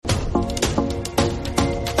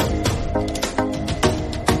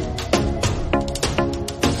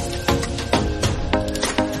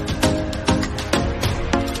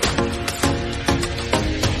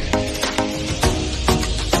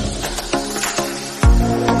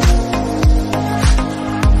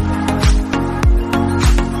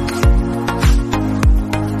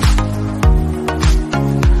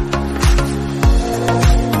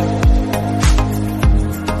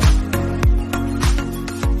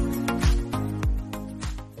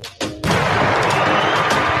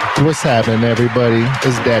What's happening, everybody?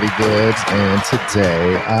 It's Daddy Goods, and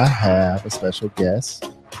today I have a special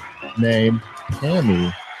guest named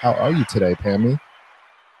Pammy. How are you today, Pammy?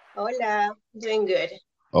 Hola, doing good.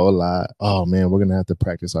 Hola. Oh man, we're gonna have to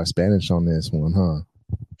practice our Spanish on this one, huh?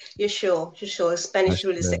 You sure? You sure? I Spanish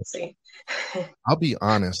really should. sexy. I'll be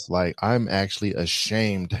honest, like I'm actually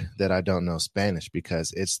ashamed that I don't know Spanish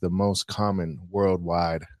because it's the most common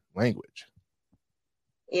worldwide language.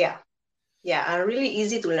 Yeah, yeah, and really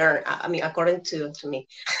easy to learn. I mean, according to me.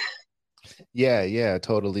 Yeah,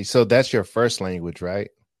 totally. So that's your first language, right?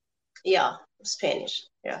 Yeah, Spanish.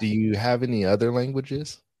 Yeah, Do you have any other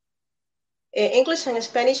languages? English and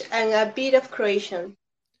Spanish and a bit of Croatian.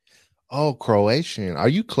 Oh, Croatian. Are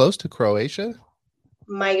you close to Croatia?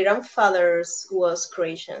 My grandfather's was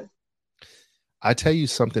Croatian. I tell you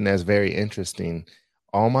something that's very interesting.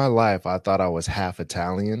 All my life, I thought I was half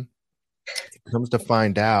Italian. It comes to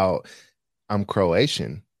find out I'm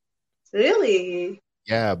Croatian. Really?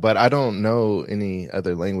 Yeah, but I don't know any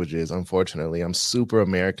other languages, unfortunately. I'm super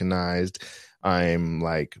Americanized. I'm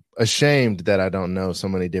like ashamed that I don't know so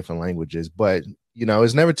many different languages, but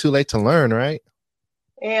it's never too late to learn, right?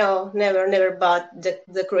 Yeah, never. But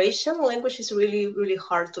the Croatian language is really, really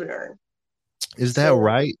hard to learn. Is that So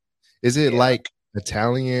right? Is it yeah, like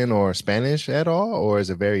Italian or Spanish at all, or is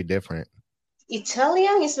it very different?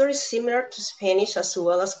 Italian is very similar to Spanish as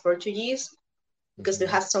well as Portuguese because they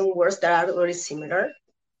Mhm. have some words that are very similar.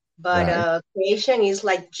 But Right. Croatian is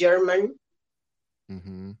like German,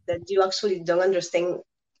 Hmm. that you actually don't understand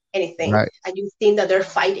anything, Right. and you think that they're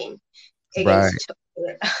fighting against Right. each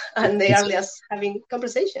other, and they It's are just having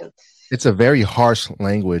conversation. It's a very harsh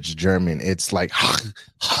language, German. It's like,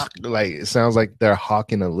 like it sounds like they're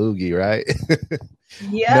hawking a loogie, right?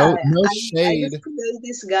 Yeah, No I shade. just know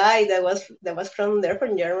this guy that was from there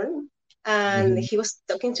from German, and Mhm. he was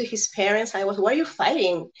talking to his parents. I was, why are you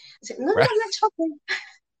fighting? I said, no, Right? I'm not talking.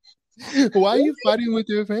 Why are you fighting with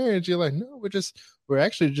your parents? You're like, no, we're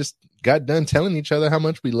actually just got done telling each other how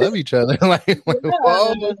much we love each other.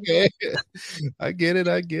 Whoa, Yeah, okay, I get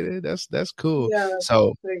it. That's cool. yeah.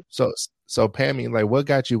 So, so, so, Pammy, like, what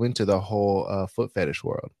got you into the whole foot fetish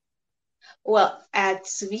world? Well,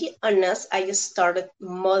 to be honest, I just started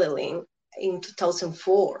modeling in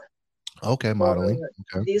 2004. Okay, For modeling.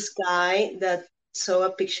 Okay. this guy that saw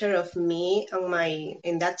a picture of me on my,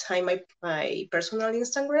 in that time, my personal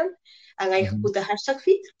Instagram, and I Mhm. put the hashtag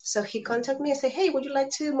fit. So he contacted me and said, hey, would you like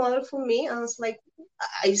to model for me? And I was like,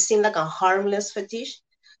 I seem like a harmless fetish.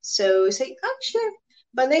 So I said, oh, sure.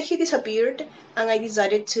 But then he disappeared, and I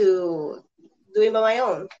decided to do it by my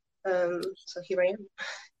own. So here I am.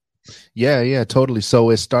 Yeah, totally. So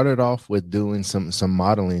it started off with doing some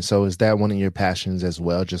modeling. So is that one of your passions as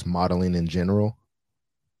well, just modeling in general?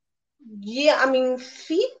 Yeah, I mean,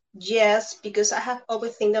 feet, yes, because I have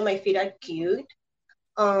always think that my feet are cute.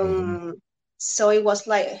 Hmm. Um, so it was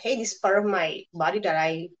like, hey, this part of my body that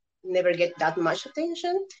I never get that much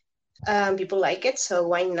attention. People like it, so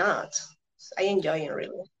why not? I enjoy it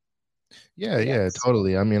really. Yeah, Yes.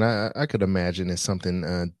 totally. I mean, I could imagine it's something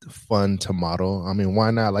fun to model. I mean,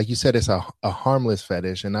 why not? Like you said, it's a harmless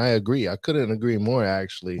fetish, and I agree. I couldn't agree more,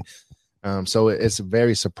 actually. So it's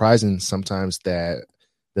very surprising sometimes that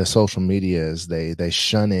the social medias they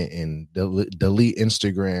shun it and delete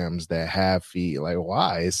Instagrams that have feet. Like,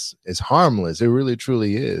 why? It's harmless. It really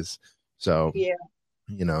truly is. So Yeah.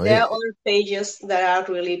 There are it. other pages that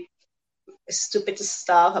are really stupid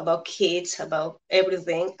stuff about kids, about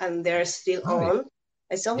everything, and they're still Right. on.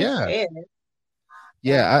 It's Yeah. unfair.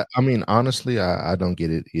 Yeah. I mean, honestly, I don't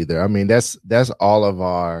get it either. I mean, that's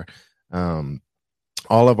um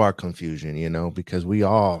all of our confusion, because we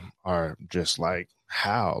all are just like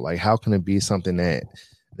how can it be something that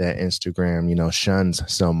Instagram, shuns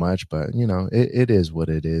so much, but it is what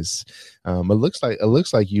it is. It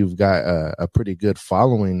looks like you've got a pretty good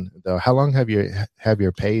following though. How long have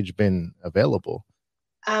your page been available?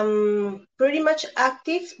 I'm pretty much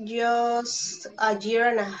active, just a year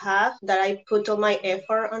and a half that I put all my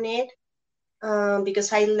effort on it.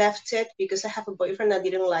 Because I left it because I have a boyfriend that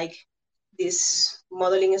didn't like this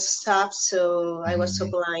modeling stuff. So I was so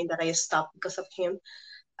Mhm. blind that I stopped because of him.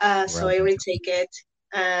 So Right. I retake it.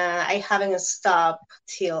 I haven't stopped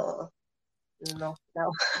till no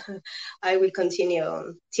now. I will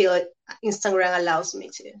continue till Instagram allows me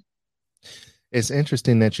to. It's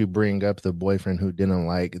interesting that you bring up the boyfriend who didn't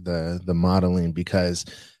like the modeling because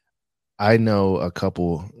I know a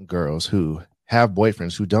couple girls who have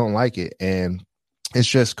boyfriends who don't like it, and it's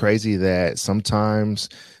just crazy that sometimes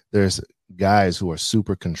there's guys who are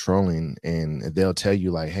super controlling and they'll tell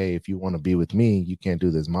you like, hey, if you want to be with me, you can't do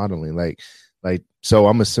this modeling. Like so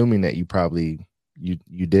I'm assuming that you probably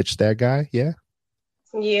You ditched that guy? Yeah.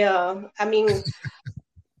 Yeah, I mean,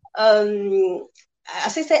 um,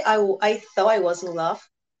 as I said, I thought I was in love.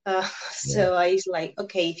 Yeah. So I was like,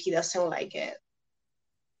 okay, if he doesn't like it,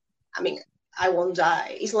 I mean, I won't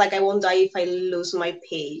die. It's like I won't die if I lose my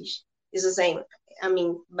page. It's the same. I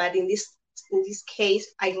mean, but in this case,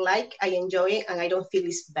 I enjoy it, and I don't feel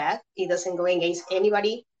it's bad. It doesn't go against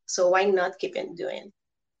anybody, so why not keep on doing?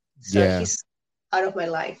 So Yeah. he's out of my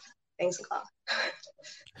life. Thanks God.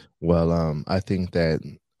 Well, I think that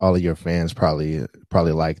all of your fans probably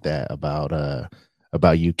like that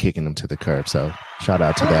about you kicking them to the curb. So shout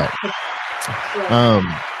out to that. Yeah. Um,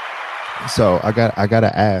 so I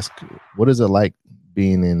gotta ask, what is it like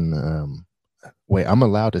being in wait, I'm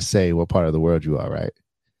allowed to say what part of the world you are, right?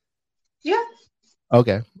 Yeah,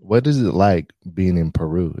 Okay. What is it like being in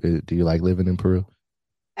Peru? Do you like living in Peru?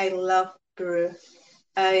 I love Peru.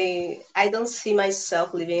 I don't see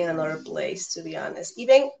myself living in another place, to be honest.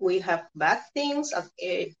 Even we have bad things of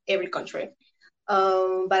every country,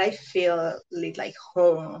 but I feel like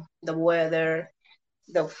home. The weather,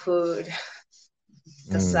 the food,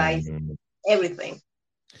 the sights, Mm. everything,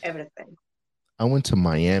 everything. I went to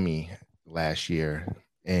Miami last year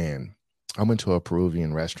and I went to a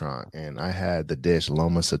Peruvian restaurant and I had the dish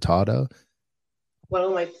Loma Saltado. One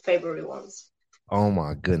of my favorite ones. Oh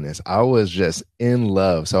my goodness. I was just in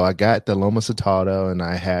love. So I got the Loma Saltado and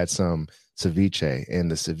I had some ceviche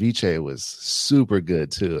and the ceviche was super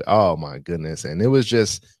good too. Oh my goodness. And it was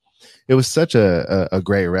such a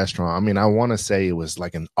great restaurant. I mean, I want to say it was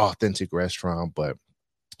like an authentic restaurant, but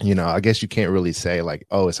I guess you can't really say like,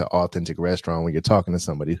 oh, it's an authentic restaurant when you're talking to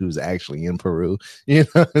somebody who's actually in Peru.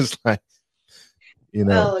 It's like, you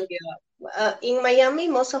know, Oh yeah. In Miami,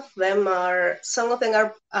 some of them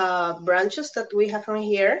are branches that we have from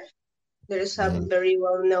here. There is a mhm, very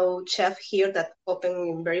well-known chef here that open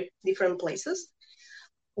in very different places,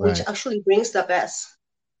 which right. actually brings the best.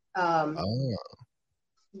 Um, Oh,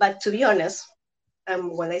 but to be honest,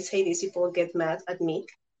 when I say this, people get mad at me.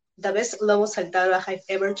 The best lomo saltado I've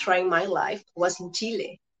ever tried in my life was in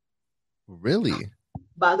Chile. really?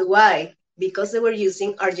 But why? Because they were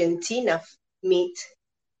using Argentina meat,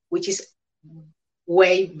 which is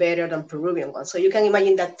way better than Peruvian one. So you can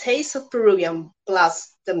imagine the taste of Peruvian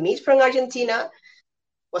plus the meat from Argentina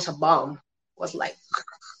was a bomb. Was like,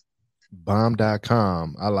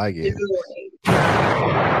 Bomb.com. I like you it. know,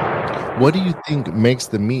 What do you think makes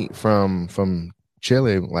the meat from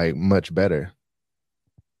Chile like much better?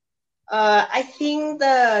 I think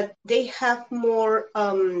that they have more.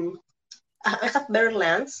 I have better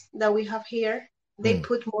lands than we have here. They Mm,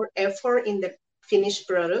 put more effort in the finished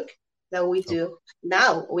product than we okay. do.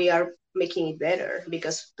 Now we are making it better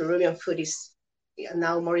because Peruvian food is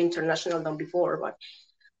now more international than before. But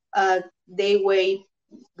they were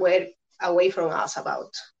away from us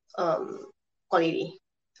about um, quality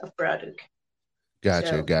of product.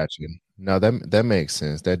 Gotcha, So gotcha. No, that makes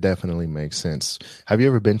sense. That definitely makes sense. Have you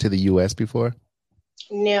ever been to the US before?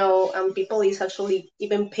 now people is actually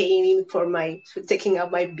even paying for taking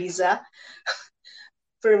out my visa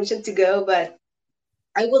permission to go, but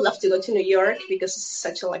I would love to go to New York because it's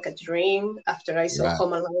such a dream. After I saw Right.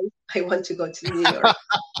 Home Alone, I want to go to New York.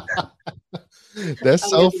 That's I'm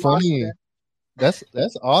so getting lost funny. there.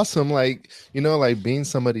 That's awesome. Like, like being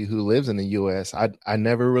somebody who lives in the US, I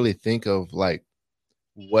never really think of like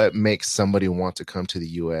what makes somebody want to come to the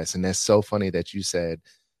US. And that's so funny that you said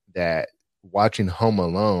that watching Home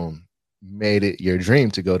Alone made it your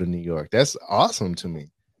dream to go to New York. That's awesome to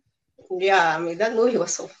me. Yeah, I mean that movie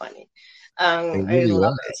was so funny. It I really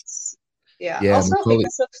love it. was. Yeah. Yeah, Also Macaulay.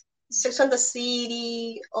 because of Sex and the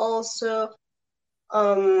City. Also,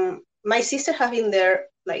 my sister have been there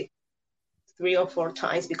like 3 or 4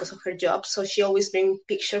 times because of her job. So she always bring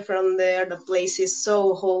picture from there. The place is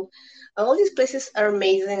so whole. All these places are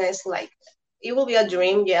amazing. It's like it will be a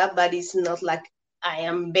dream, yeah, but it's not like I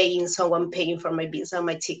am begging someone paying for my visa,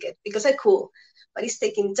 my ticket because I cool. But it's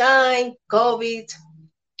taking time, COVID,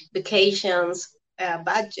 vacations,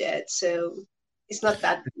 budget. So it's not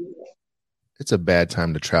that It's a bad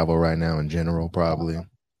time to travel right now in general, probably.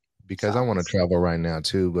 Because I want to sucks. travel right now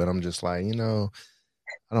too, but I'm just like, I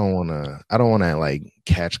don't wanna like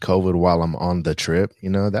catch COVID while I'm on the trip.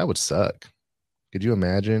 That would suck. Could you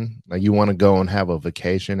imagine? Like you want to go and have a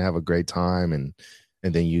vacation, have a great time and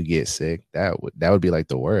then you get sick. That would be like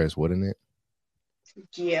the worst, wouldn't it?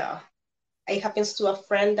 Yeah. It happens to a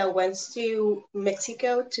friend that went to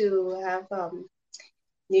Mexico to have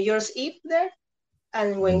New Year's Eve there.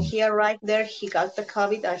 And when Mm. he arrived there, he got the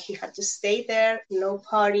COVID and he had to stay there, no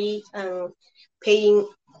party, and paying.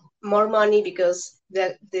 more money because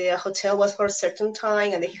the hotel was for a certain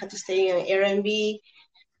time and they had to stay in Airbnb.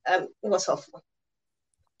 It was awful.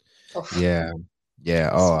 Awful. Yeah. Yeah.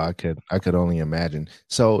 Oh, I could only imagine.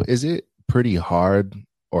 So is it pretty hard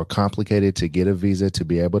or complicated to get a visa to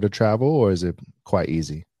be able to travel, or is it quite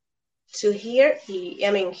easy? To here,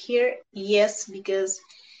 I mean, here, yes, because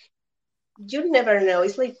you never know.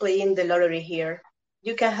 It's like playing the lottery here.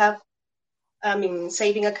 You can have, I mean,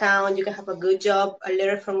 saving account, you can have a good job, a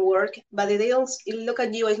letter from work, but if they don't look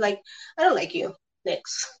at you, it's like, I don't like you.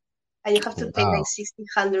 Next. And you have to pay like Wow.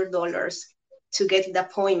 $1,600 to get the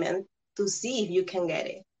appointment to see if you can get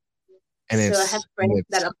it. And So I have and friends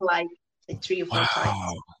that it's applied like 3 or 4 times.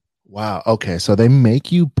 wow. Wow. Okay. So they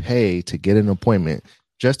make you pay to get an appointment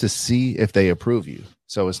just to see if they approve you.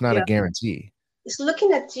 So it's not a Yeah. guarantee. It's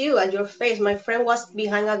looking at you, at your face. My friend was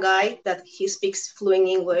behind a guy that he speaks fluent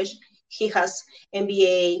English. He has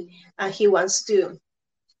MBA and he wants to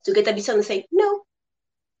get a visa and say no.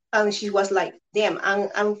 And she was like, damn,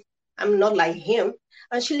 I'm not like him.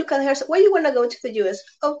 And she looked at her and said, why you wanna go to the US?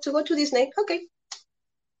 Oh, to go to Disney. Okay.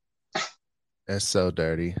 That's so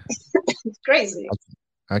dirty. It's crazy.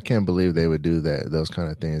 I can't believe they would do that, those kind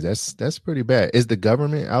of things. That's pretty bad. Is the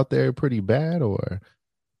government out there pretty bad or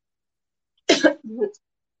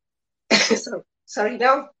So sorry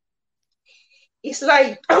now. It's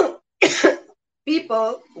like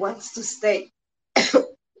people wants to stay. are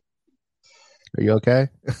you okay?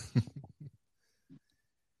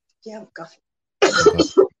 Yeah, coffee.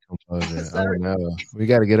 Compo- Composure. Oh Sorry. no. We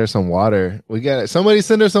gotta get her some water. We got somebody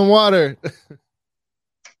send her some water.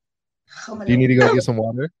 Oh my Do you need God. to go get some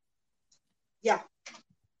water? Yeah.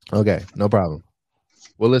 Okay, no problem.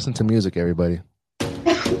 We'll listen to music, everybody.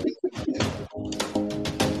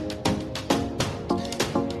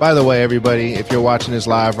 By the way, everybody, if you're watching this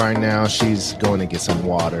live right now, she's going to get some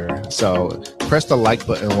water. So press the like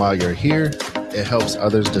button while you're here. It helps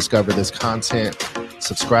others discover this content.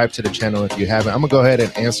 Subscribe to the channel if you haven't. I'm going to go ahead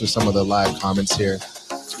and answer some of the live comments here.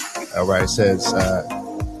 All right, it says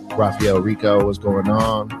Rafael Rico, what's going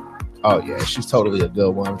on? Oh, yeah, she's totally a good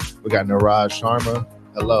one. We got Niraj Sharma.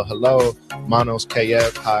 Hello, hello. Manos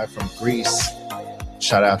KF, hi from Greece.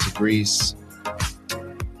 Shout out to Greece.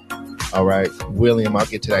 All right, William, I'll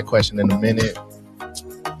get to that question in a minute.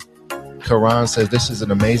 Karan says, this is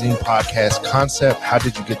an amazing podcast concept. How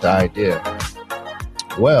did you get the idea?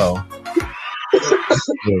 Well,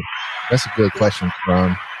 that's a good question,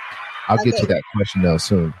 Karan. I'll get to Okay. that question though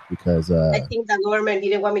soon because I think the government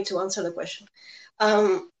didn't want me to answer the question.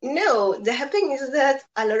 No, the happening is that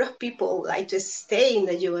a lot of people like to stay in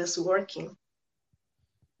the US working.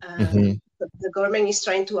 mhm. The government is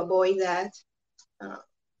trying to avoid that. Uh,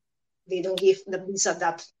 they don't give the visa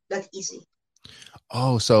that easy.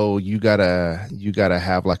 Oh, so you gotta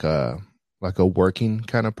have like a working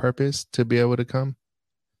kind of purpose to be able to come.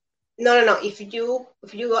 No, no, no. If you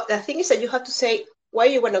the thing is that you have to say why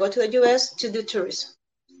you want to go to the US to do tourism.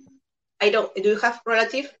 I don't. Do you have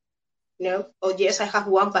relative? No. Oh yes, I have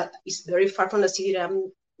one, but it's very far from the city that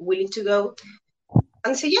I'm willing to go.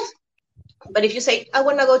 And say yes. But if you say I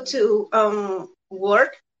want to go to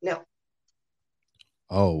work, no.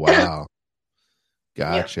 Oh wow,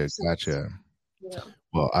 Yeah. gotcha, So, gotcha. yeah.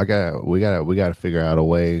 Well, we gotta figure out a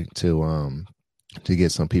way to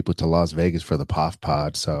get some people to Las Vegas for the POF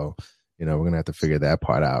pod. So, we're gonna have to figure that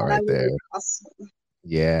part out That right would there. be awesome.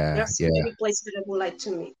 Yeah, There's yeah. many places that I would like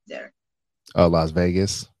to meet there. Oh, Las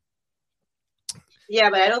Vegas. Yeah,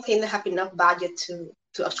 but I don't think they have enough budget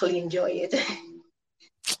to actually enjoy it. And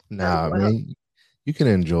Nah, well, man, you can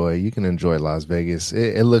enjoy Las Vegas.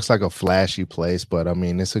 It looks like a flashy place, but I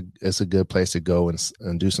mean, it's a good place to go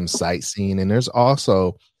and do some sightseeing. And there's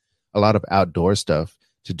also a lot of outdoor stuff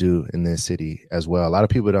to do in this city as well. A lot of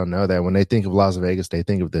people don't know that when they think of Las Vegas, they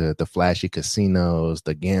think of the flashy casinos,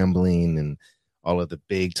 the gambling, and all of the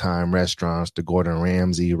big time restaurants, the Gordon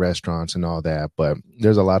Ramsay restaurants, and all that. But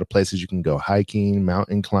there's a lot of places you can go hiking,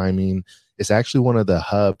 mountain climbing. It's actually one of the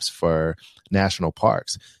hubs for national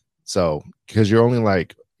parks. So because you're only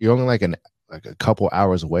like a couple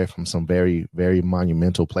hours away from some very very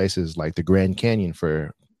monumental places like the Grand Canyon, for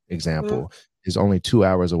mm, example, is only 2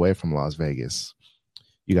 hours away from Las Vegas.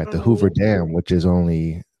 You got the Hoover yeah. Dam, which is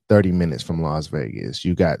only 30 minutes from Las Vegas.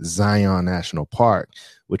 You got Zion National Park,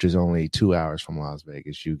 which is only 2 hours from Las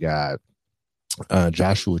Vegas. You got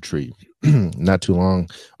Joshua Tree, not too long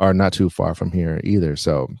or not too far from here either.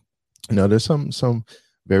 So, there's some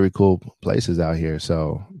very cool places out here.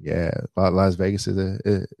 So, yeah, Las Vegas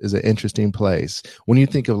is an interesting place. When you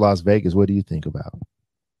think of Las Vegas, what do you think about?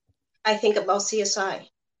 I think about CSI.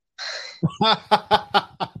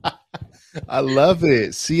 I love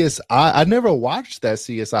it. CSI. I never watched that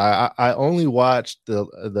CSI. I only watched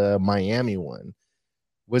the Miami one.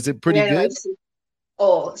 Was it pretty Yeah, no, good?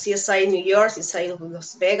 oh, CSI New York, CSI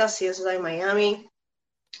Las Vegas, CSI Miami.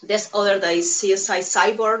 There's other that is CSI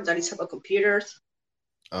Cyber that is about computers.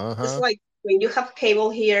 It's Uh-huh. like when you have cable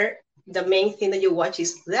here, the main thing that you watch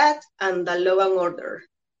is that and the Law and Order.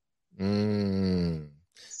 Mm,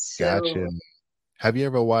 gotcha. So Have you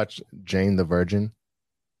ever watched Jane the Virgin?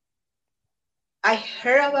 I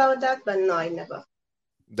heard about that, but no, I never.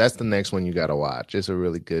 That's the next one you got to watch. It's a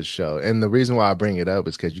really good show. And the reason why I bring it up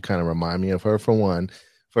is because you kind of remind me of her for one.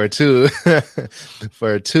 For two,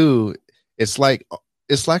 for two, it's like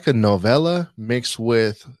it's like a novella mixed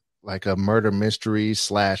with like a murder mystery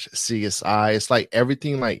slash CSI. It's like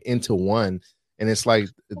everything like into one. And it's like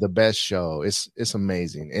the best show. It's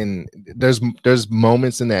amazing. And there's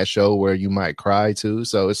moments in that show where you might cry too.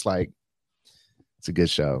 So it's like it's a good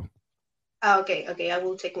show. Ah, okay, okay, I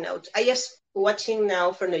will take note. I just watching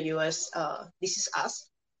now from the US. This Is Us,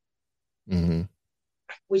 Hmm.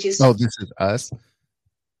 which is Oh, This Is Us.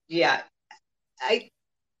 yeah. I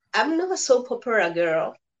I'm not a soap opera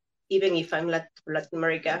girl, even if I'm Latin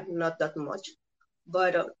America, not that much.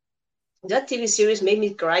 But that TV series made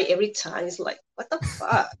me cry every time. It's like, what the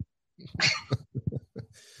fuck?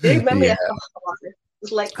 They remind me Yeah. of a heart.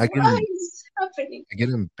 It's like, I get why is this happening? I get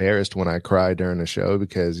embarrassed when I cry during the show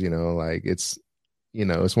because like it's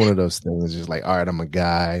one of those things. Just like, all right, I'm a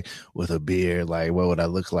guy with a beard. Like, what would I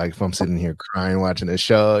look like if I'm sitting here crying watching a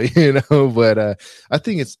show? But I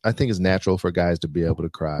think it's natural for guys to be able to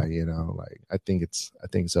cry. Like I think it's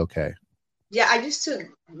okay. Yeah, I used to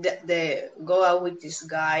go out with this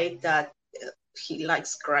guy that he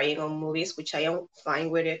likes crying on movies, which I am fine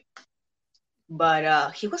with it.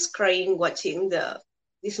 But he was crying watching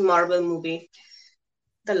this Marvel movie,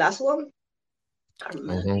 the last one. I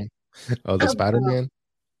remember. Mhm. Oh, the Spider Man.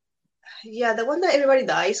 Yeah, the one that everybody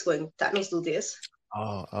dies when Thanos do this.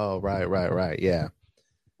 Oh, right, right, right. Yeah, Ah,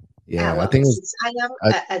 yeah. I well, think it was since I am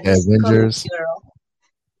a DC comic Avengers. girl,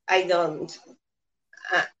 I don't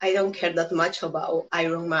I don't care that much about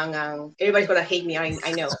Iron Man, and everybody's gonna hate me. I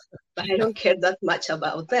know, but I don't care that much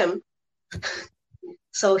about them.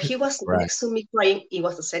 So he was Right. next to me crying. It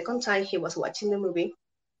was the second time he was watching the movie.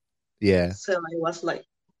 Yeah. So I was like,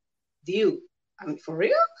 dude, I mean, for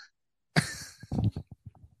real?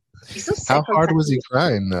 It's the How second hard time was he he was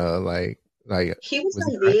crying. crying though? Like He was was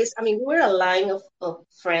he like crying? this. I mean, we were a line of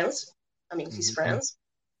friends. I mean, his Mhm. friends.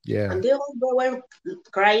 Yeah. And they all were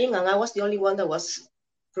crying, and I was the only one that was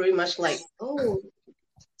pretty much like, oh,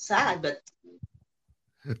 sad, but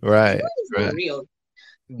this Right. one is not Right. real.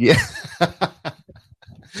 Yeah.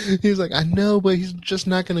 He's like, I know, but he's just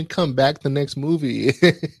not going to come back the next movie.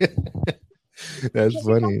 That's Because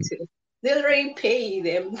they have funny. to. They already pay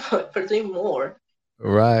them for doing more.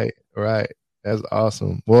 Right. Right. That's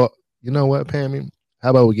awesome. Well, you know what, Pammy?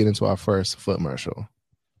 How about we get into our first foot commercial?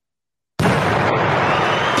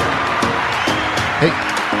 Hey,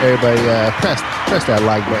 everybody, press that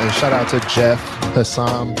like button. Shout out to Jeff,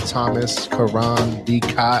 Hassam, Thomas, Karan, D.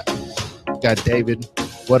 Cott. Got David.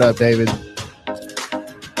 What up, David?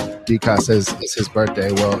 D. Cott says it's his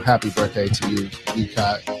birthday. Well, happy birthday to you, D.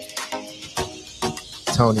 Cott.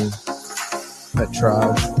 Tony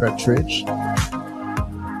Petridge.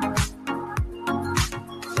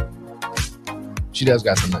 She does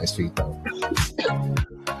got some nice feet though.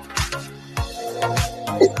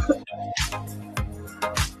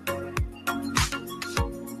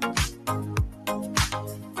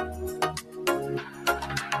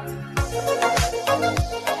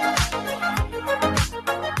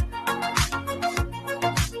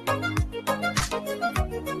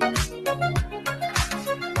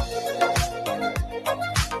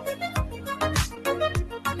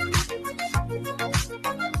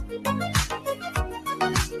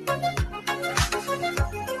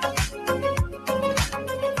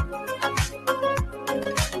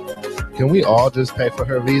 Can we all just pay for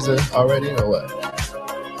her visa already or what?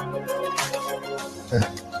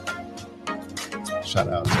 Shout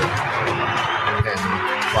out to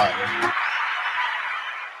Pammy Fire.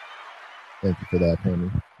 Thank you for that,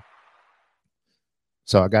 Pammy.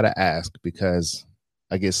 So I gotta ask because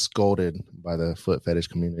I get scolded by the foot fetish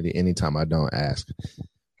community anytime I don't ask.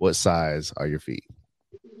 What size are your feet?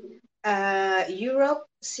 Europe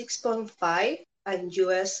 6.5 and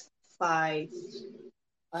US 5.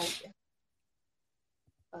 5, yeah,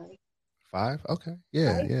 5, 5? Okay.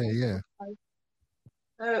 Yeah, 5, yeah, yeah.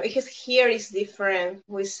 5. Because here is different.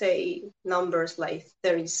 We say numbers like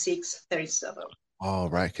 36, 37. All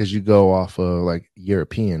right, because you go off of like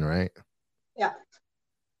European, right? Yeah.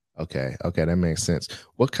 Okay, okay, that makes sense.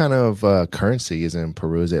 What kind of currency is in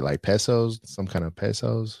Peru? Is it like pesos? Some kind of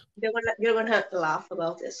pesos? You're gonna laugh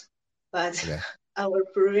about this, but Okay. our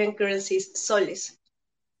Peruvian currency is soles.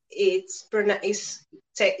 It's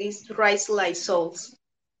rice like souls,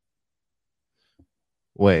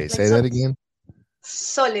 Wait, like say that soles. again.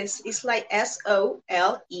 Soles is like Soles.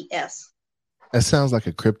 That sounds like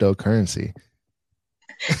a cryptocurrency.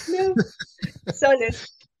 No, soles.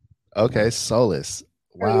 Okay, Solus.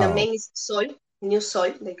 I mean, the Wow. name is sol, new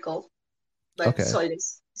sol they call, but Okay.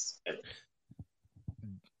 soles.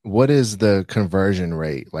 What is the conversion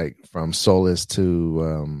rate like from Solus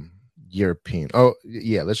to European? Oh,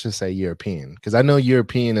 yeah, let's just say European because I know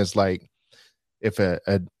European is like if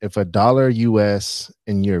a dollar US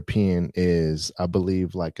in European is I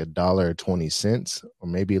believe like $1.20 or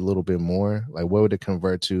maybe a little bit more. Like what would it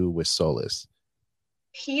convert to with Solus?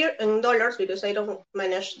 Here in dollars, because I don't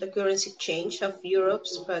manage the currency change of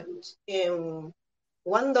Europe's, but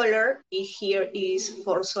 $1 here is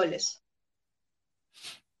 4 soles,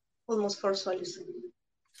 almost 4 soles.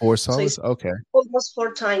 For So it's Solus? Okay. almost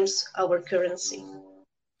 4 times our currency.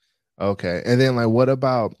 Okay. And then like what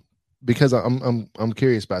about because I'm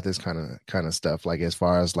curious about this kind of stuff like as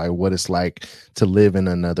far as like what it's like to live in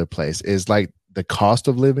another place. Is like the cost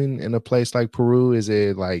of living in a place like Peru is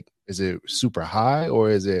it super high or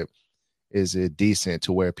is it decent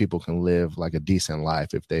to where people can live like a decent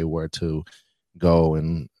life if they were to go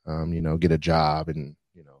and get a job and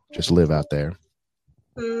just live out there?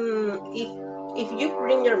 If you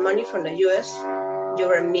bring your money from the US,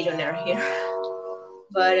 you're a millionaire here.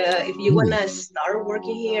 But if you Hmm. wanna start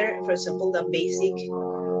working here, for example, the basic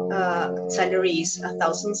salary is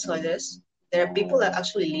 1,000 soles. There are people that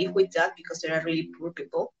actually live with that because they are really poor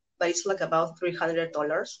people, but it's like about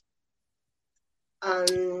 $300.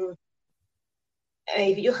 And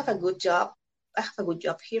if you have a good job, I have a good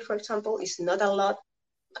job here, for example. It's not a lot,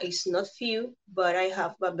 it's not few, but I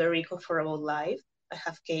have a very comfortable life. I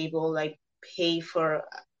have cable, I pay for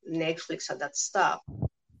Netflix and that stuff,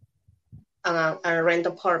 and I rent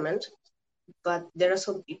apartment. But there are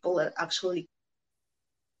some people that actually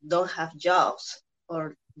don't have jobs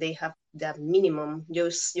or they have the minimum. You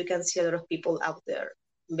can see a lot of people out there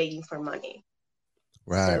begging for money.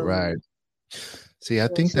 Right, So, right. See, I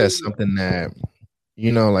think so that's something that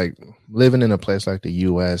like living in a place like the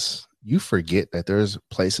US, you forget that there's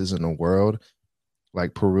places in the world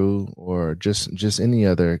like Peru or just any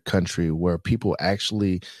other country where people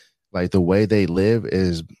actually like the way they live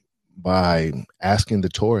is by asking the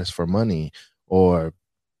tourists for money or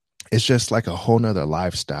it's just like a whole nother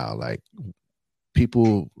lifestyle. Like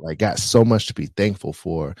people like got so much to be thankful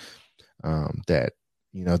for that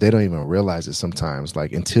they don't even realize it sometimes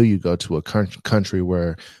like until you go to a country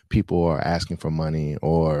where people are asking for money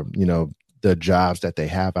or the jobs that they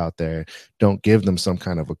have out there don't give them some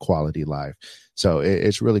kind of a quality life. So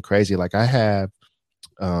it's really crazy. Like I have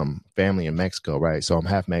family in Mexico, right? So I'm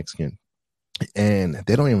half Mexican and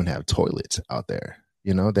they don't even have toilets out there.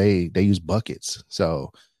 They use buckets.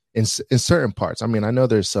 So in certain parts, I mean, I know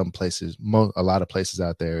there's some places, a lot of places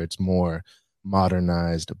out there, it's more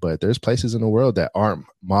modernized, but there's places in the world that aren't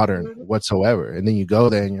modern mhm, whatsoever. And then you go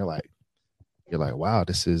there and you're like, wow,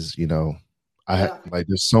 this is, I yeah, like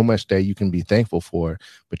there's so much that you can be thankful for,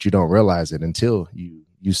 but you don't realize it until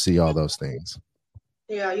you see all those things.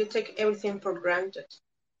 yeah, you take everything for granted,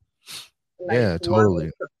 like Yeah, water,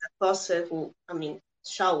 totally. the faucet, I mean,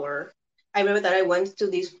 shower. I remember that I went to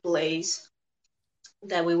this place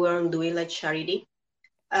that we were doing like charity,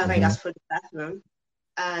 and I Hmm. asked for the bathroom,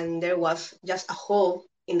 and there was just a hole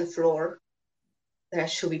in the floor that I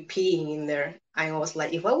should be peeing in there. I was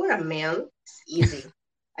like, if I were a man, it's easy.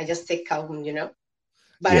 I just take out.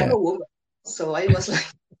 But I'm Yeah. a woman, so I was like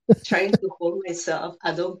trying to hold myself.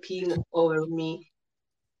 I don't pee over me.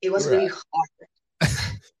 It was Right. really hard.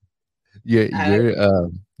 Your I,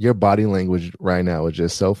 your body language right now is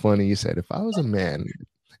just so funny. You said if I was a man,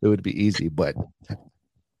 it would be easy, but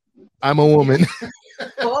I'm a you have woman. to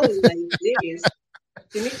hold like this.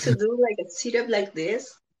 You need to do like a sit up like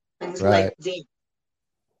this, and it's Right. like this.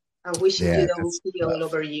 I'm wishing Yeah, you don't that's pee all tough.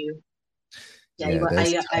 over you. Yeah, Yeah,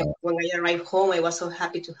 that's tough. when I arrived home, I was so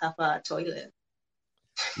happy to have a toilet.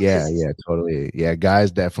 Yeah, 'Cause yeah, totally. Yeah,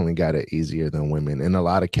 guys definitely got it easier than women in a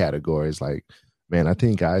lot of categories. Like, man, I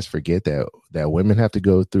think guys forget that women have to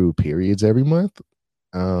go through periods every month.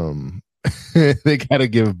 Um, they gotta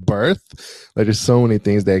give birth. Like, there's so many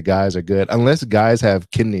things that guys are good. Unless guys have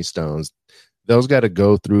kidney stones, those got to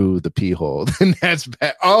go through the pee hole. Then that's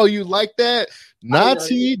bad. Oh, you like that? I know.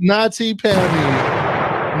 Nazi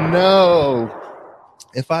Pammy. No.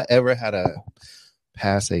 If I ever had a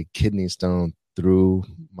pass a kidney stone through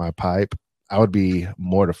my pipe, I would be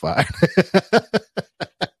mortified.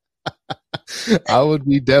 I would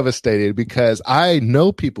be devastated because I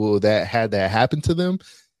know people that had that happen to them,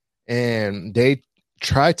 and they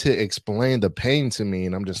try to explain the pain to me,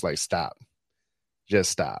 and I'm just like, stop,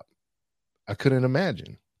 just stop. I couldn't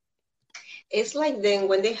imagine. It's like then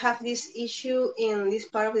when they have this issue in this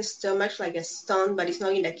part of the stomach, like a stone, but it's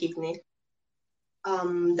not in the kidney.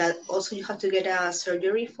 That also you have to get a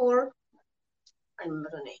surgery for. I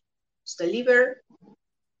remember the name. It's the liver.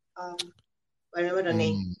 Um, I remember the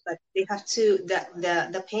name, Mm, but they have to.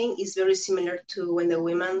 The pain is very similar to when the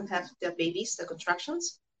women have the babies, the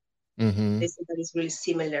contractions. mm-hmm. They say that it's really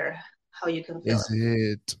similar how you can feel Is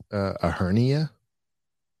it. it a hernia?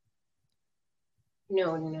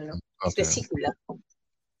 No, no, no, no. It's Okay. vesicular.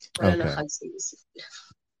 I don't know Okay. how to say vesicular.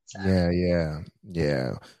 Yeah, yeah,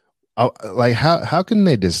 yeah. Oh, like how can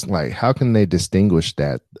they how can they distinguish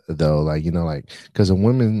that though? Like, like because a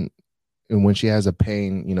woman, when she has a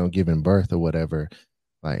pain, giving birth or whatever,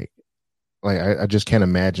 like I just can't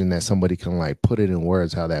imagine that somebody can like put it in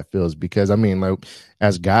words how that feels, because I mean, like,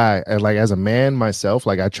 as a man myself,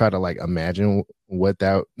 like I try to like imagine what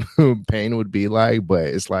that pain would be like, but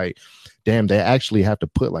it's like, damn, they actually have to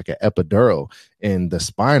put like an epidural in the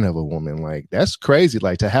spine of a woman. Like, that's crazy,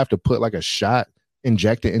 like to have to put like a shot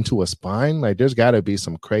injected into a spine. Like, there's got to be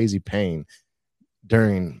some crazy pain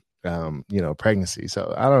during pregnancy.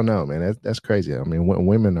 So I don't know, man. That's crazy. I mean,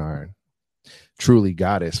 women are truly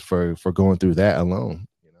goddess for going through that alone.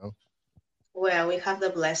 Well, we have the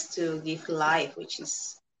blessed to give life, which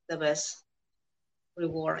is the best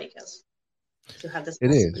reward, I guess, to have this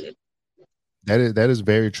It is. possibility. That is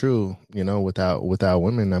very true. Without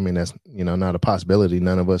women, I mean, that's not a possibility.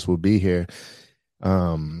 None of us would be here.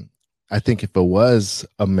 um I think if it was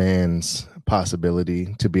a man's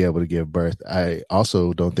possibility to be able to give birth, I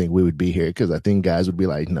also don't think we would be here, because I think guys would be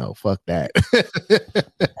like, no, fuck that.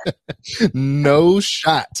 No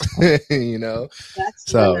shot. you know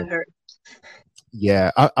That's gonna so hurt.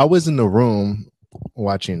 yeah, I was in the room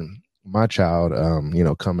watching my child,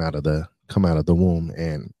 come out of the womb,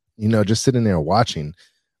 and just sitting there watching.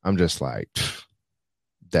 I'm just like,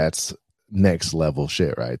 that's next level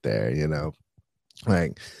shit right there.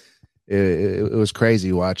 Like it was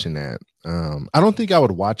crazy watching that. I don't think I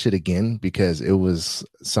would watch it again, because it was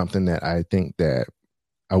something that I think that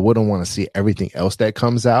I wouldn't want to see everything else that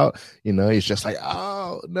comes out. It's just like,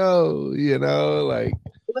 oh no, like,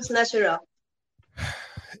 It was natural.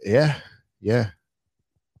 yeah, yeah,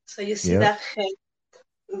 So you see yeah. that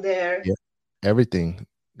head there, Yeah, everything.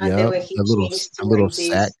 and then Yep, when he the little changed to the little like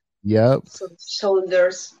sack. this, Yep. so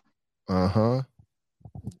shoulders. Uh-huh.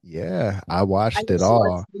 Yeah, I I watched it just watched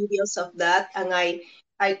all. videos of that, and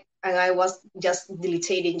I was just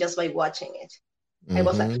deleting just by watching it. I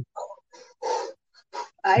was like, Mhm.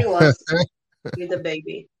 I was with the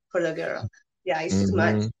baby for the girl. Yeah, it's too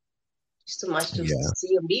much. Mhm. It's too much to Yeah.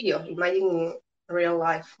 see on video. Imagine real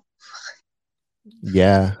life.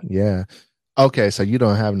 Yeah, yeah. Okay, so you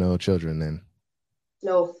don't have no children then?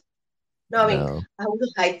 No, no. I mean, No, I would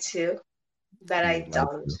like to, but you I would like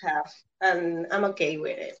don't to. have, and I'm okay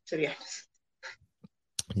with it, to be honest.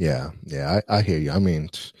 Yeah, yeah, I hear you. I mean,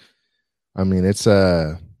 it's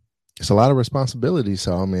a lot of responsibility.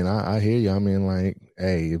 So I mean, I hear you. I mean, like,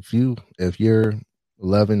 hey, if you're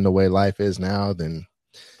loving the way life is now, then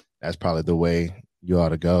that's probably the way you ought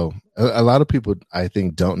to go. A lot of people, I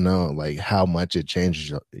think, don't know like how much it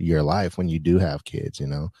changes your life when you do have kids.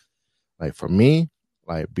 Like for me,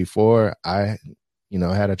 like before I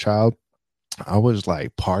had a child, I was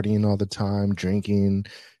like partying all the time, drinking,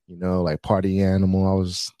 like party animal. I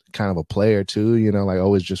was kind of a player too, like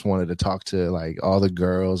always just wanted to talk to like all the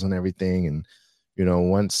girls and everything. And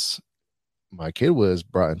once my kid was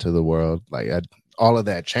brought into the world, like all of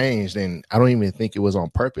that changed, and I don't even think it was on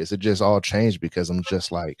purpose. It just all changed because I'm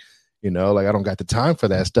just like, like I don't got the time for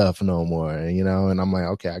that stuff no more. And I'm like,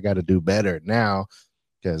 okay, I got to do better now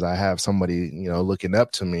because I have somebody, looking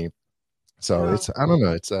up to me. So Yeah. I don't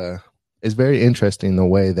know, it's very interesting the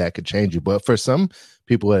way that could change you. But for some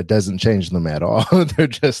people, it doesn't change them at all. They're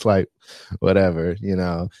just like, whatever.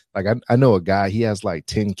 Like I know a guy, he has like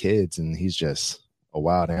 10 kids and he's just a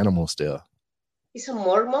wild animal still. He's a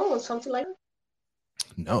Mormon or something like that.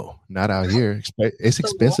 No, not out here. It's So what?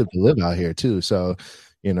 expensive to live out here too. So,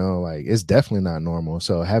 like it's definitely not normal.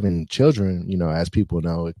 So having children, as people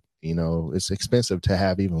know, it's expensive to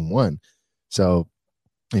have even one. So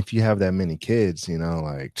if you have that many kids, like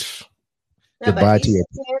No, but goodbye to he's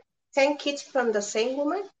your 10 kids from the same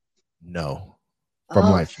woman. no, from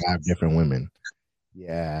Oh, like five different women.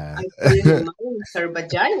 Yeah. I put it in mine, her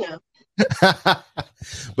vagina.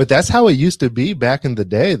 But that's how it used to be back in the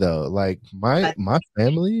day, though. Like my But my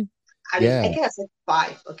family, I mean, yeah, I can accept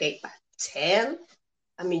five, okay, but 10?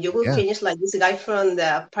 I mean, you will yeah, finish like this guy from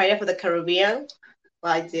the Pirate of the Caribbean,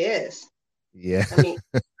 like this. yeah. I mean,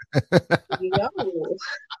 no,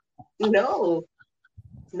 no,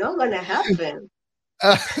 not gonna happen.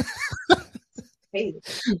 Hey,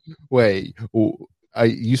 Wait,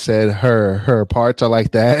 you said her parts are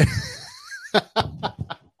like that?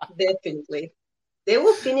 definitely. They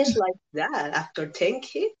will finish like that after 10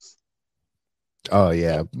 kids. Oh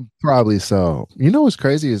yeah, probably so. You know what's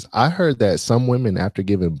crazy is I heard that some women after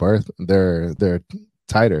giving birth, they're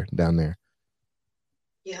tighter down there.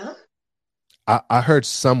 Yeah. I heard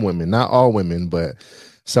some women, not all women, but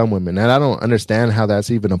some women, and I don't understand how that's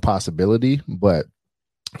even a possibility. But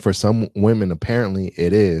for some women, apparently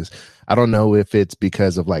it is. I don't know if it's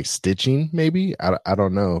because of like stitching, maybe. I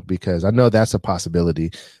don't know, because I know that's a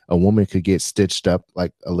possibility. A woman could get stitched up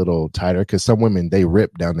like a little tighter, because some women they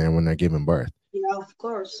rip down there when they're giving birth. Yeah, of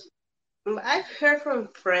course. I've heard from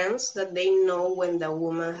friends that they know when the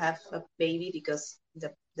woman have a baby because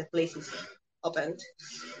the place is opened,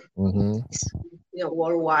 Hmm.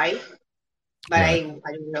 worldwide. But Right.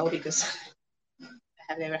 I don't know because I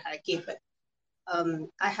have never had a kid. But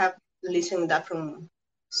I have listened that from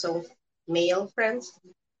some male friends.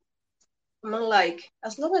 I'm like,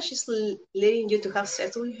 as long as she's letting you to have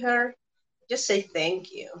sex with her, just say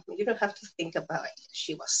thank you. You don't have to think about it.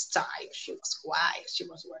 She was tired, she was white, she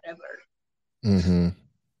was whatever. Hmm.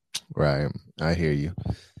 Right. I hear you.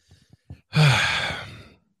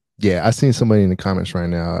 Yeah, I seen somebody in the comments right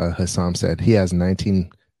now. Hassam said he has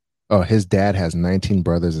 19. Oh, his dad has 19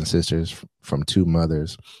 brothers and sisters from two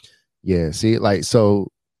mothers. Yeah, see, like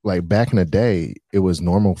so, like back in the day, it was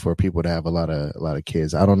normal for people to have a lot of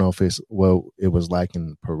kids. I don't know if it's what it was like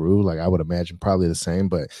in Peru. Like I would imagine probably the same,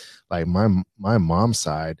 but like my mom's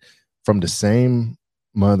side, from the same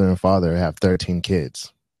mother and father, have 13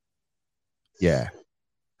 kids. Yeah.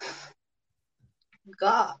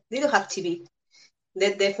 God, they don't have TV.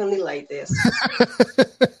 They're definitely like this.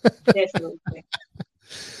 Definitely.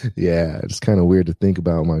 Yeah, it's kind of weird to think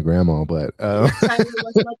about my grandma, but In that time, there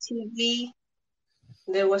was no TV,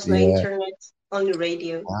 there was no yeah, internet, only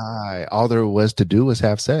radio. why? All there was to do was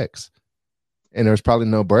have sex, and there was probably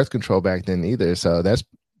no birth control back then either. So that's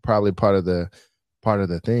probably part of the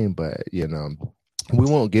thing. But we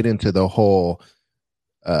won't get into the whole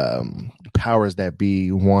powers that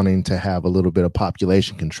be wanting to have a little bit of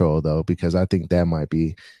population control, though, because I think that might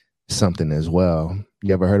be something as well.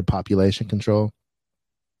 You ever heard of population control?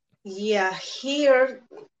 Yeah, here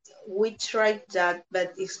we tried that,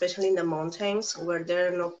 but especially in the mountains where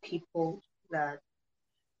there are no people that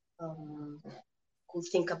um, could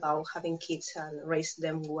think about having kids and raise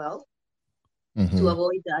them well. To Hmm.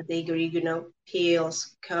 avoid that, they agree,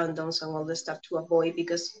 pills, condoms, and all the stuff to avoid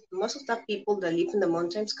because most of the people that live in the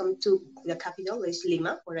mountains come to the capital, is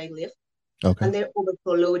Lima, where I live, Okay. and they're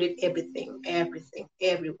overloaded everything,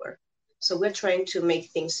 everywhere. So we're trying to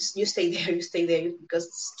make things. You stay there because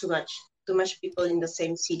it's too much people in the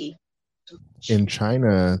same city. Too much. In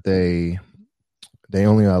China, they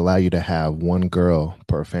only allow you to have one girl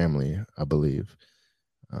per family, I believe,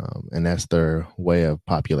 and that's their way of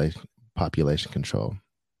population control.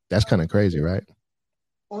 That's kind of crazy, right?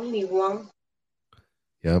 Only one.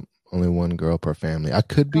 Yep, only one girl per family. I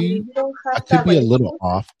could And be you don't I have could that be a little ratio.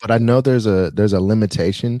 off, but I know there's a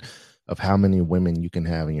limitation of how many women you can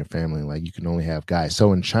have in your family. Like you can only have guys.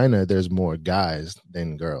 So in China, there's more guys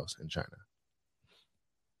than girls in China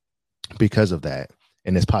because of that.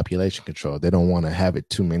 And it's population control. They don't want to have it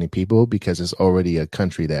too many people because it's already a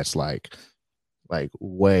country that's like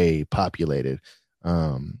way populated.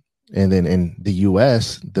 Um, and then in the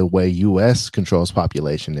US, the way US controls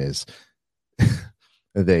population is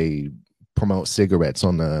they promote cigarettes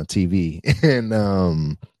on the TV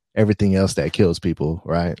and everything else that kills people,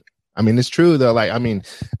 right? I mean, it's true though. Like, I mean,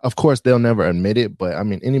 of course they'll never admit it, but I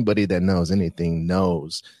mean, anybody that knows anything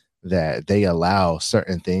knows that they allow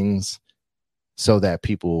certain things so that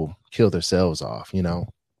people kill themselves off.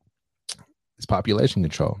 It's population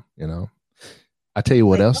control. I tell you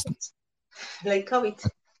what Like else. COVID. Like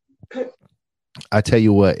COVID. I tell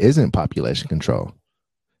you what isn't population control.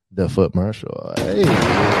 The foot marshal. Hey.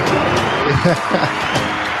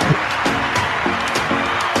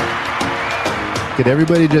 Could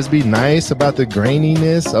everybody just be nice about the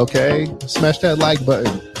graininess? Okay. Smash that like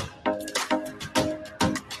button.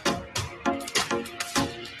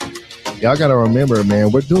 Y'all got to remember,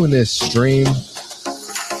 man, we're doing this stream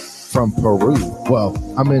from Peru. Well,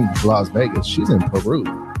 I'm in Las Vegas. She's in Peru.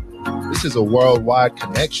 This is a worldwide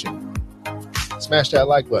connection. Smash that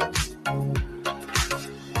like button.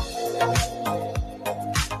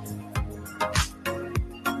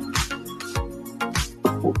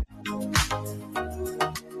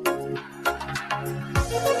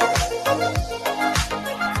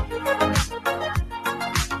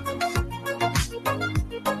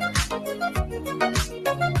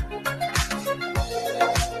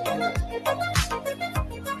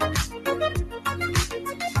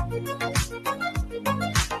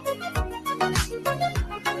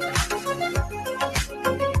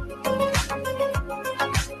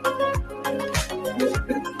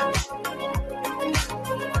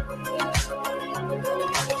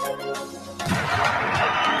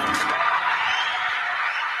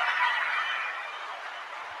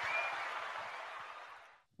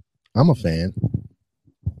 I'm a fan.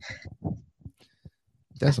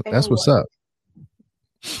 That's And what's what? up.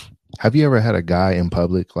 Have you ever had a guy in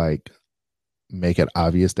public like make it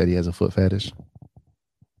obvious that he has a foot fetish?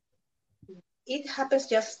 It happens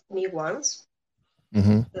just me once,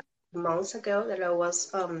 Mm-hmm. like months ago, that I was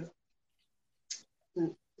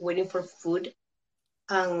waiting for food.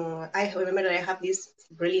 I remember that I have this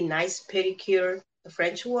really nice pedicure, the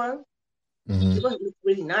French one. Mm-hmm. It was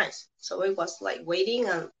really nice. So I was like waiting,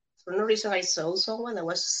 and for no reason, I saw someone that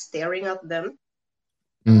was staring at them,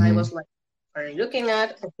 and I Mm-hmm. was like, "What are you looking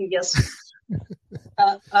at?" And he just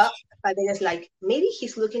up, and then it's like maybe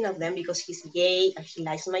he's looking at them because he's gay and he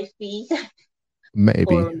likes my feet, or Maybe.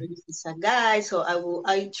 maybe he's a guy. So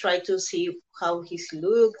I try to see how he's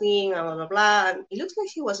looking, and blah blah blah. And it looks like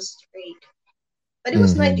he was straight, but it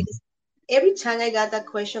was nice Mm-hmm. because every time I got that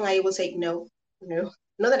question, I would say no, no,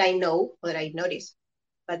 not that I know, but that I noticed.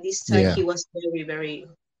 But this time Yeah. he was very, very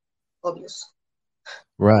obvious.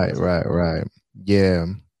 He Right. was like, Right. Right. Yeah.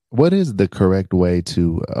 What is the correct way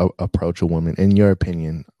to approach a woman, in your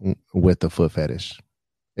opinion, with the foot fetish?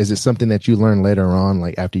 Is it something that you learn later on,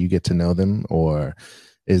 like after you get to know them, or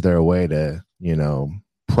is there a way to,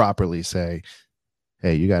 properly say,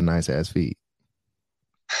 "Hey, you got nice ass feet"?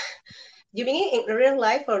 you mean in real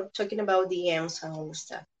life or talking about DMs and all this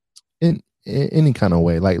stuff? In any kind of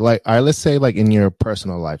way, all right, let's say like in your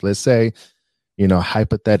personal life, let's say,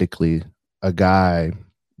 hypothetically, a guy,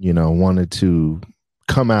 wanted to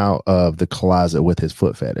come out of the closet with his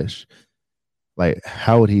foot fetish. Like,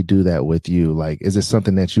 how would he do that with you? Like, is it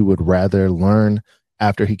something that you would rather learn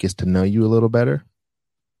after he gets to know you a little better?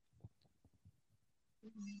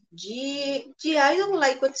 I don't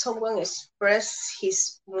like when someone express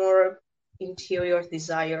his more interior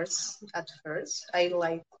desires at first. I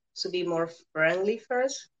like to be more friendly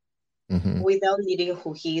first Mm-hmm. without needing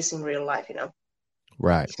who he is in real life, you know.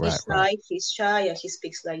 Right, If right, right, he's shy and he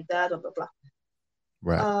speaks like that, blah blah blah.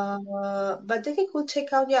 right. But then it could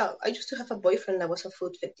take out. Yeah, I used to have a boyfriend that was a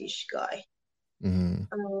food fetish guy. Mm-hmm.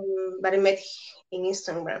 But I met in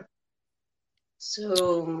Instagram,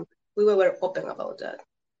 so we were open about that.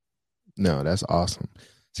 No, that's awesome.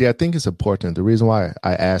 See, I think it's important. The reason why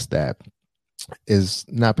I asked that is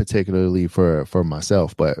not particularly for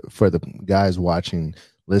myself, but for the guys watching,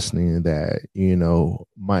 listening, that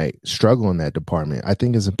might struggle in that department. I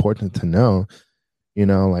think it's important to know,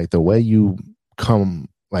 like the way you come,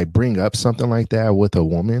 like bring up something like that with a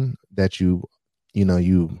woman that you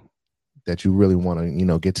that you really want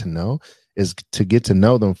to get to know, is to get to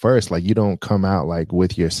know them first. Like, you don't come out like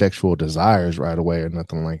with your sexual desires right away or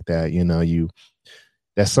nothing like that. You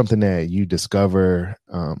That's something that you discover,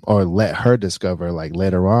 or let her discover, like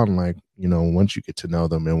later on, like once you get to know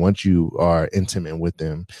them and once you are intimate with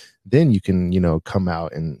them, then you can come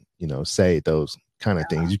out and say those kind of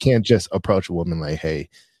things. You can't just approach a woman like, "Hey,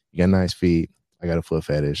 you got nice feet, I got a foot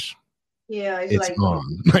fetish, Yeah, it's it's like on."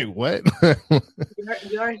 Like, what?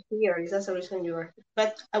 you're here. That's the reason you are.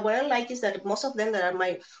 But what I like is that most of them that are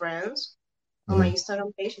my friends on my Mhm.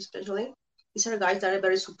 Instagram page, especially, these are guys that are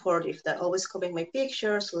very supportive. That always comment my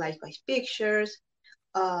pictures, like my pictures.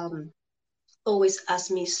 Um, always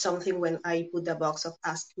ask me something when I put the box of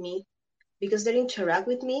ask me because they interact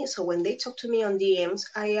with me. So when they talk to me on DMs,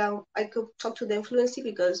 I could talk to them fluently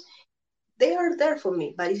because they are there for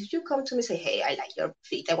me. But if you come to me and say, "Hey, I like your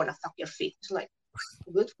feet. I want to fuck your feet," it's like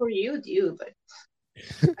good for you, dude. But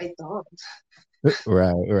I don't.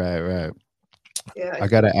 Right, right, right. Yeah, I it's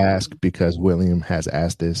gotta good for ask because William has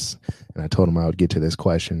asked this, and I told him I would get to this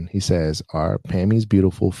question. He says, "Are Pammy's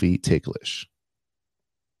beautiful feet ticklish?"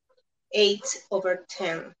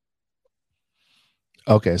 8/10.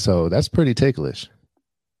 Okay, so that's pretty ticklish.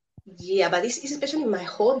 Yeah, but this is especially my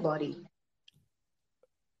whole body.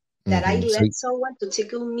 That I So, let someone to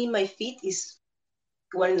tickle me my feet is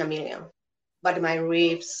one in a million. But my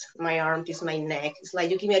ribs, my armpits, my neck, it's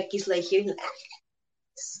like you give me a kiss like here,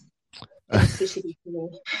 it's electricity to me.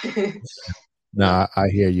 no, Yeah. I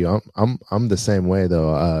hear you. I'm the same way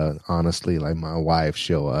though. Honestly, like my wife,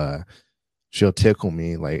 she'll she'll tickle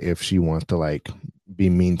me. Like if she wants to like be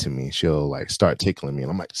mean to me, she'll like start tickling me,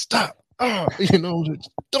 and I'm like, stop. Oh,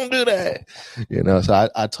 don't do that. So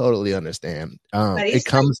I totally understand. But It it's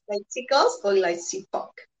comes like tickles or like she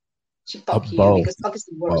up poke you both. because poke is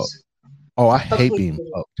the Both. worst. Oh, I Poke hate me being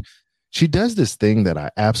too. poked. She does this thing that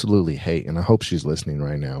I absolutely hate, and I hope she's listening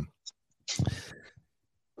right now.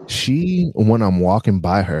 When I'm walking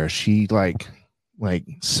by her, she like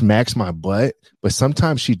smacks my butt, but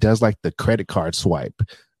sometimes she does like the credit card swipe.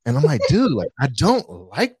 And I'm like, dude, like I don't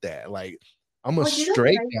like that. Like I'm a Oh, you don't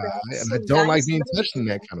straight like that? guy and I So don't like guys being don't touched in do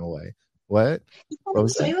that that. kind of way. What? It What happens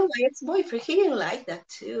was to that? even my ex-boyfriend. He didn't like that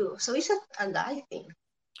too. So it's a guy thing.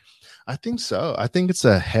 I think so. I think it's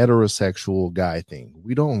a heterosexual guy thing.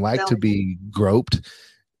 We don't like No, to be groped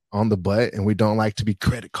on the butt and we don't like to be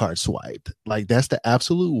credit card swiped. Like that's the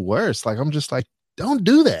absolute worst. Like I'm just like, don't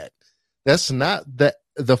do that. That's not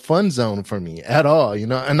the fun zone for me at all,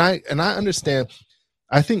 and I understand.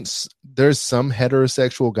 I think there's some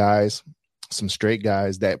heterosexual guys, some straight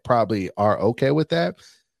guys that probably are okay with that.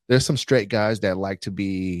 There's some straight guys that like to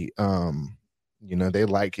be they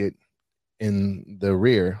like it in the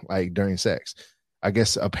rear, like during sex. I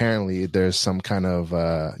guess apparently there's some kind of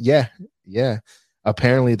yeah.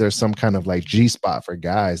 Apparently there's some kind of like G spot for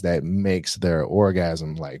guys that makes their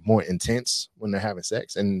orgasm like more intense when they're having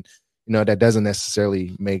sex. And that doesn't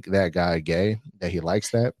necessarily make that guy gay, that he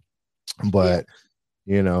likes that. yeah. But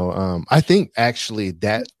I think actually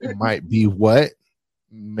that might be what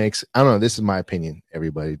makes, I don't know, this is my opinion,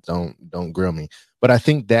 everybody. Don't grill me. But I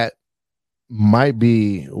think that might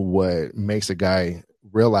be what makes a guy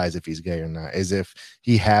realize if he's gay or not, is if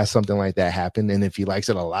he has something like that happen, and if he likes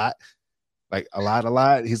it a lot, like a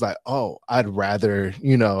lot, he's like, oh, I'd rather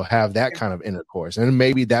have that kind of intercourse, and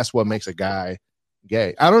maybe that's what makes a guy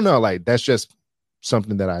gay. I don't know, like that's just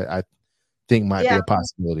something that I think might be Yeah, a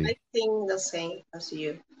possibility. I think the same as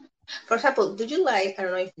you. For example, do you like, I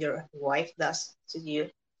don't know if your wife does to you,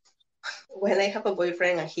 when I have a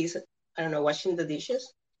boyfriend and he's, I don't know, washing the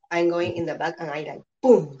dishes, I'm going in the back and I like,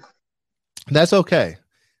 boom. That's okay.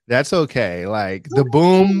 That's okay. Like Oh, the I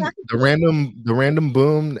boom, like the random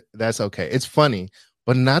boom, that's okay. It's funny,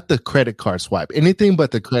 but not the credit card swipe. Anything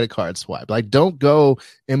but the credit card swipe. Like don't go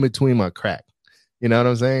in between my crack. You know what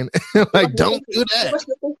I'm saying? Like don't do She that. was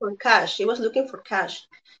looking for cash. She was looking for cash.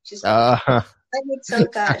 She's like, I need some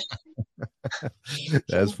cash.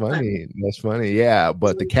 That's funny. That's funny. Yeah,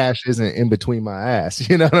 but the cash isn't in between my ass.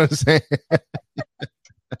 You know what I'm saying?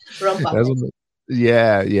 Wrong That's pocket.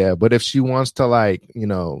 yeah, yeah. But if she wants to like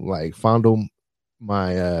fondle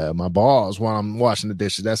my balls while I'm washing the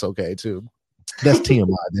dishes, that's okay too. That's TMI.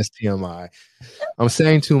 That's TMI. I'm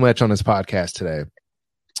saying too much on this podcast today.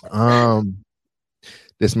 Um,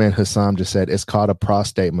 this man Hassam just said it's called a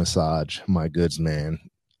prostate massage. My goods, man,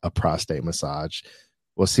 a prostate massage.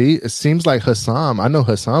 Well, see, it seems like Hassam. I know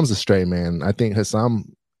Hassam's a straight man. I think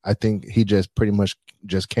Hassam. I think he just pretty much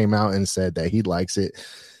just came out and said that he likes it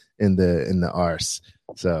in the arse.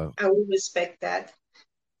 So And we respect that.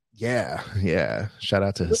 yeah, yeah. Shout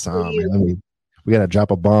out to Good for Hassam, man. you. We gotta drop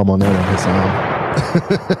a bomb on that one,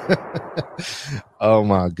 Hassam. Oh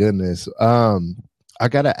my goodness. I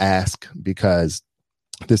gotta ask because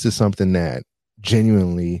this is something that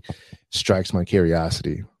genuinely strikes my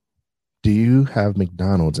curiosity. Do you have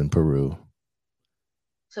McDonald's in Peru?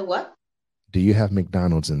 So what? Do you have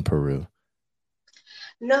McDonald's in Peru?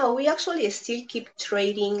 No, we actually still keep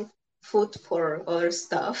trading food for other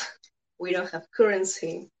stuff. We don't have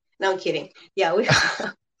currency. No, I'm kidding. Yeah, we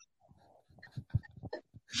have.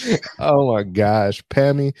 Oh my gosh,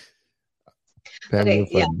 Pammy, you're Okay,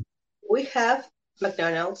 yeah, funny. we have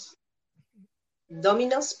McDonald's,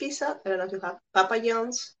 Domino's Pizza. I don't know if you have Papa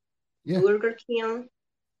John's, Yeah. Burger King,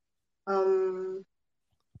 um,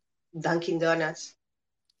 Dunkin' Donuts.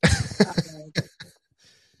 Uh, I don't know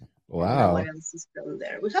what Wow. else is from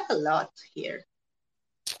there. We have a lot here.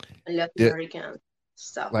 I love Did, American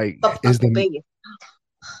stuff. like is the Popeye.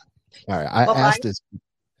 all right? I asked Popeye. this.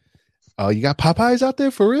 Oh, you got Popeyes out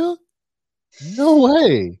there for real? No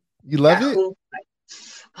way. You love it? Yahoo.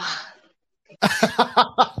 Ah,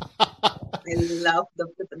 I love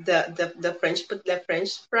the French, put the French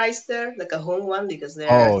fries there, the Cajon one, because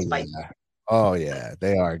they're Oh spicy. yeah. Oh yeah.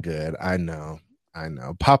 They are good. I know. I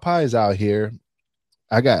know. Popeyes out here.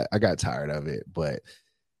 I got tired of it, but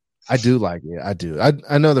I do like it. I do.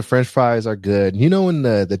 I know the French fries are good. You know when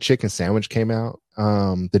the chicken sandwich came out,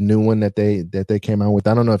 the new one that they came out with.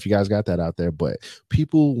 I don't know if you guys got that out there, but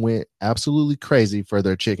people went absolutely crazy for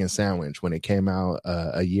their chicken sandwich when it came out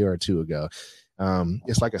a year or two ago.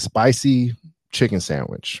 It's like a spicy chicken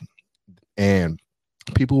sandwich, and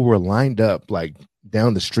people were lined up like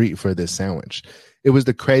down the street for this sandwich. It was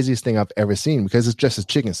the craziest thing I've ever seen because it's just a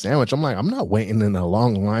chicken sandwich. I'm like, I'm not waiting in a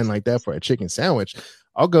long line like that for a chicken sandwich.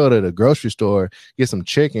 I'll go to the grocery store, get some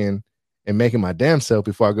chicken, and make it my damn self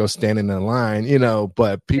before I go standing in line,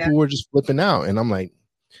 but Yeah. people were just flipping out. And I'm like,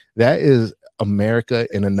 that is America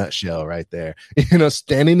in a nutshell right there.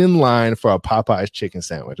 Standing in line for a Popeye's chicken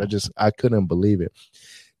sandwich. I couldn't believe it.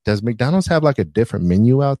 Does McDonald's have like a different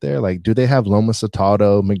menu out there? Like, do they have Loma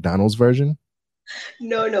Saltado McDonald's version?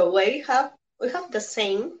 No. We have the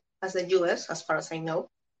same as the US, as far as I know,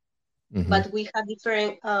 but we have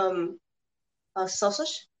different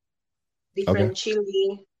sausage, different Okay.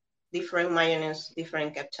 chili, different mayonnaise,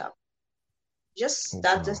 different ketchup. Just Oh,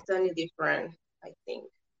 that's wow. just only different, I think,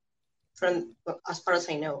 from as far as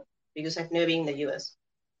I know, because I've never been in the US.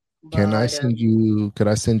 But Could I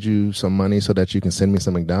send you some money so that you can send me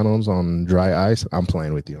some McDonald's on dry ice? I'm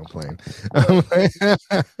playing with you. I'm playing.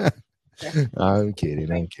 yeah, I'm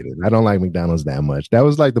kidding. I'm kidding. I don't like McDonald's that much. That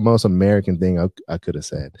was like the most American thing I could have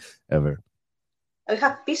said ever. we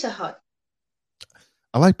have Pizza Hut.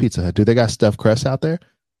 I like Pizza Hut. Do they got stuffed crust out there?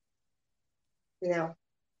 No,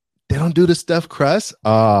 They don't do the stuffed crust?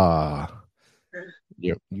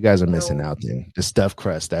 You guys are missing no. out then. The stuffed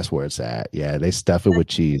crust, that's where it's at. Yeah, they stuff it with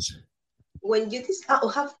cheese. When you this,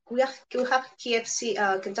 we have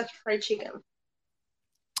KFC, Kentucky Fried Chicken.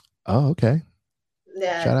 Oh, okay.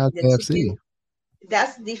 Shout out The KFC. chicken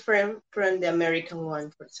that's different from the American one,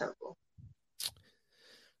 for example.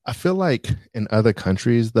 I feel like in other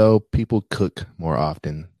countries, though, people cook more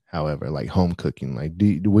often. However, like home cooking, like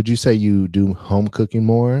would you say you do home cooking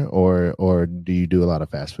more, or do you do a lot of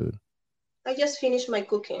fast food? I just finished my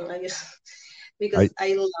cooking. I just I, because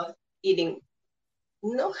I love eating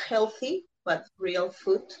not healthy but real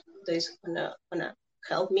food that is gonna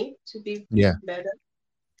help me to be yeah. better.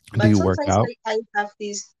 Do But you work sometimes out? I have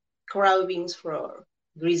these cravings for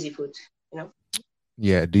greasy food, you know.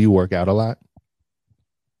 Yeah. Do you work out a lot?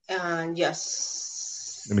 And Let me see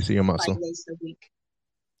just your five muscle. days a week.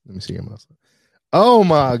 Let me see your muscle. Oh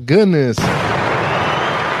my goodness.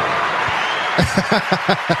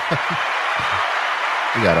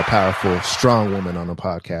 We got a powerful, strong woman on the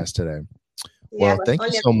podcast today. Yeah, Well, but thank you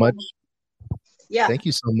only at so much. home. Yeah, Thank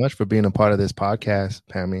you so much for being a part of this podcast,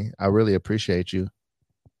 Pammy. I really appreciate you.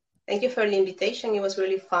 thank you for the invitation. It was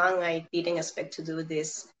really fun. I didn't expect to do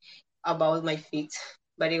this about my feet,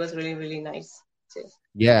 but it was really, really nice too.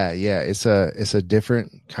 Yeah, it's a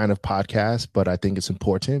different kind of podcast, but I think it's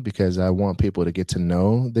important because I want people to get to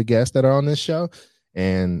know the guests that are on this show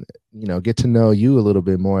and get to know you a little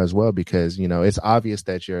bit more as well because it's obvious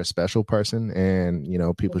that you're a special person and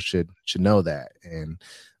people should know that. And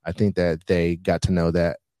I think that they got to know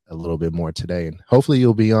that a little bit more today. And hopefully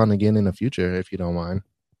you'll be on again in the future if you don't mind.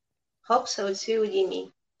 Hope so too,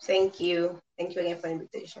 Jimmy. Thank you. Thank you again for the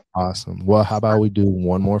invitation. Awesome. Well, how about we do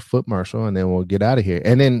one more foot marshal and then we'll get out of here.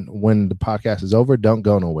 And then when the podcast is over, don't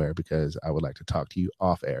go nowhere because I would like to talk to you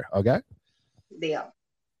off air. Okay? Deal.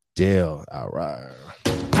 Deal. All right.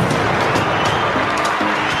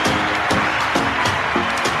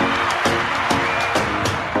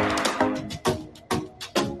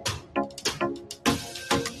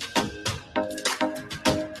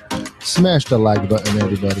 Smash the like button,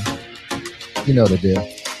 everybody. You know the deal.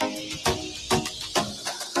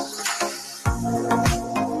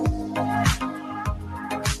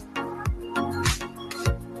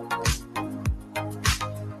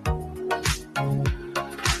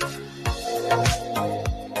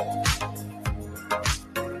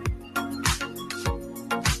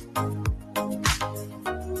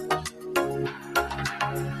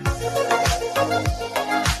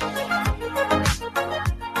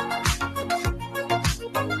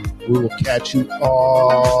 We will catch you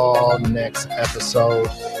all next episode.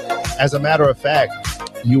 As a matter of fact,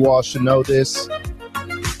 you all should know this.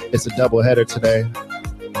 It's a doubleheader today.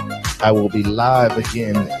 I will be live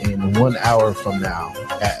again in 1 hour from now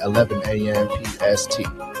at 11 a.m. PST.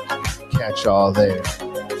 Catch y'all there.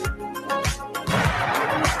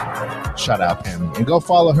 Shout out Pammy. And go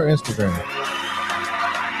follow her Instagram.